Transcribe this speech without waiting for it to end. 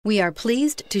We are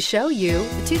pleased to show you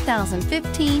the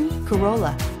 2015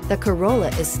 Corolla. The Corolla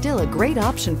is still a great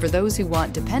option for those who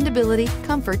want dependability,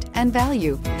 comfort, and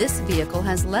value. This vehicle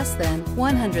has less than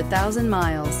 100,000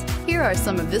 miles. Here are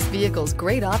some of this vehicle's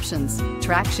great options: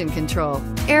 traction control,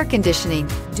 air conditioning,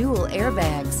 dual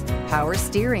airbags, power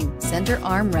steering, center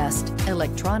armrest,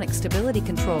 electronic stability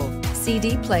control,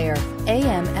 CD player,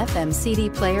 AM/FM CD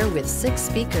player with 6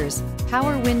 speakers,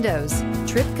 power windows,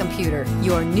 trip computer.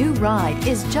 Your new ride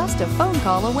is just a phone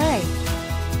call away.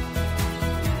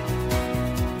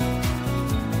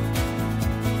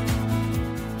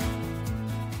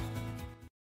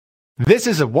 This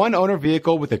is a one-owner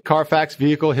vehicle with a Carfax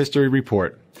Vehicle History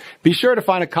Report. Be sure to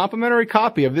find a complimentary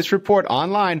copy of this report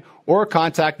online or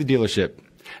contact the dealership.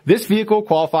 This vehicle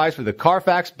qualifies for the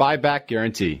Carfax Buyback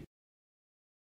Guarantee.